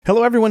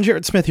Hello everyone,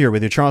 Jared Smith here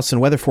with your Charleston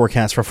weather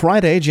forecast for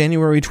Friday,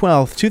 January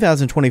 12th,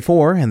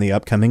 2024, and the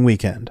upcoming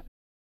weekend.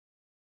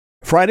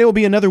 Friday will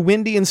be another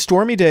windy and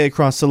stormy day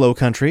across the low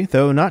country,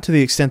 though not to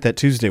the extent that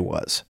Tuesday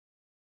was.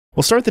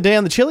 We'll start the day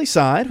on the chilly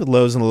side, with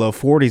lows in the low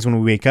 40s when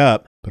we wake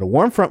up, but a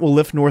warm front will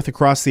lift north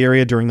across the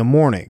area during the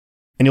morning.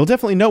 And you'll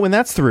definitely know when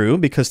that's through,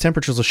 because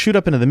temperatures will shoot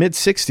up into the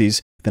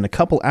mid-60s within a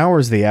couple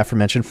hours of the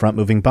aforementioned front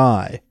moving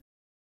by.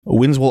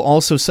 Winds will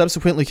also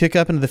subsequently kick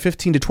up into the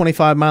 15 to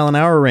 25 mile an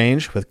hour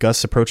range, with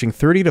gusts approaching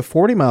 30 to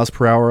 40 miles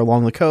per hour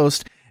along the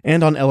coast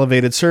and on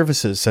elevated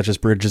surfaces such as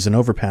bridges and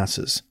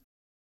overpasses.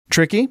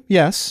 Tricky?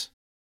 Yes.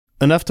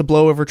 Enough to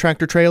blow over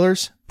tractor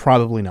trailers?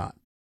 Probably not.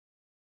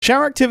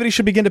 Shower activity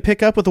should begin to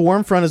pick up with the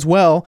warm front as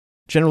well,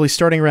 generally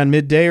starting around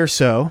midday or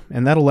so,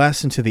 and that'll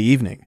last into the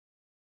evening.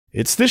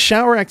 It's this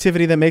shower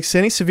activity that makes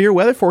any severe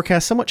weather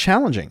forecast somewhat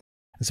challenging,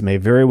 as it may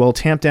very well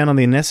tamp down on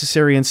the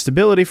necessary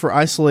instability for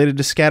isolated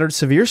to scattered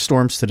severe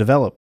storms to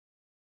develop.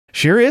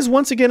 Shear is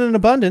once again in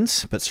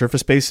abundance, but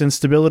surface-based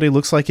instability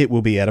looks like it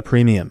will be at a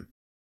premium.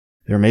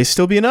 There may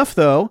still be enough,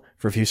 though,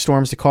 for a few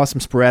storms to cause some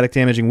sporadic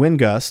damaging wind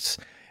gusts,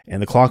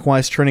 and the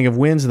clockwise turning of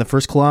winds in the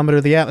first kilometer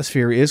of the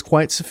atmosphere is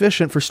quite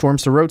sufficient for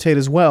storms to rotate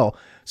as well,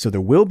 so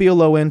there will be a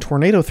low-end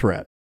tornado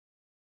threat.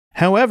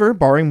 However,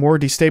 barring more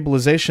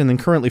destabilization than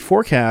currently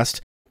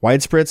forecast,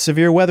 widespread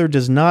severe weather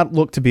does not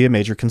look to be a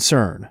major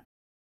concern.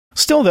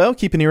 Still, though,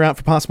 keep an ear out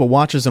for possible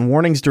watches and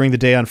warnings during the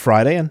day on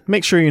Friday, and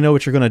make sure you know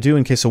what you're going to do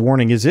in case a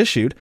warning is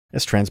issued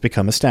as trends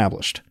become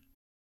established.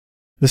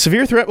 The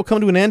severe threat will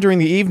come to an end during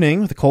the evening,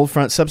 with the cold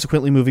front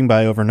subsequently moving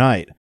by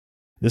overnight.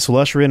 This will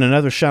usher in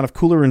another shot of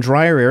cooler and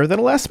drier air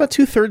that'll last about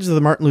 2/3 of the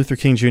Martin Luther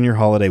King Jr.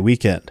 holiday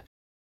weekend.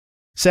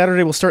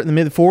 Saturday will start in the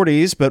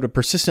mid-40s, but a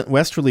persistent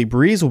westerly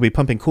breeze will be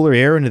pumping cooler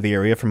air into the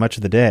area for much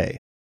of the day.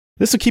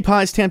 This will keep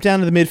highs tamped down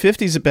to the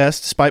mid-50s at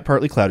best, despite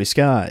partly cloudy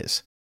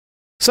skies.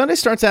 Sunday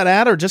starts out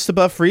at or just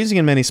above freezing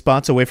in many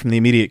spots away from the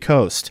immediate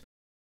coast.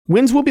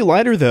 Winds will be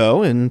lighter,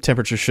 though, and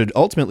temperatures should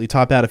ultimately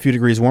top out a few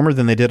degrees warmer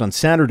than they did on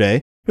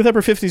Saturday, with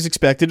upper 50s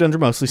expected under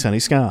mostly sunny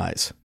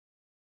skies.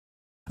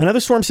 Another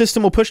storm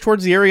system will push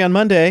towards the area on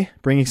Monday,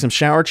 bringing some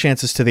shower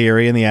chances to the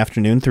area in the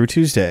afternoon through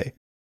Tuesday.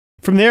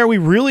 From there, we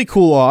really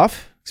cool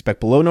off,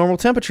 expect below normal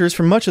temperatures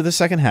for much of the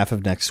second half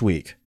of next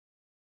week.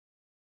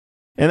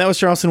 And that was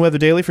Charleston Weather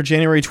Daily for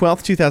January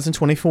 12th,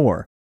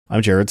 2024.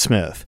 I'm Jared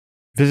Smith.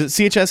 Visit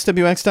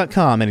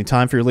chswx.com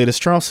anytime for your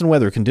latest Charleston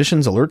weather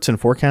conditions, alerts, and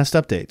forecast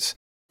updates.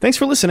 Thanks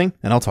for listening,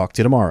 and I'll talk to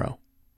you tomorrow.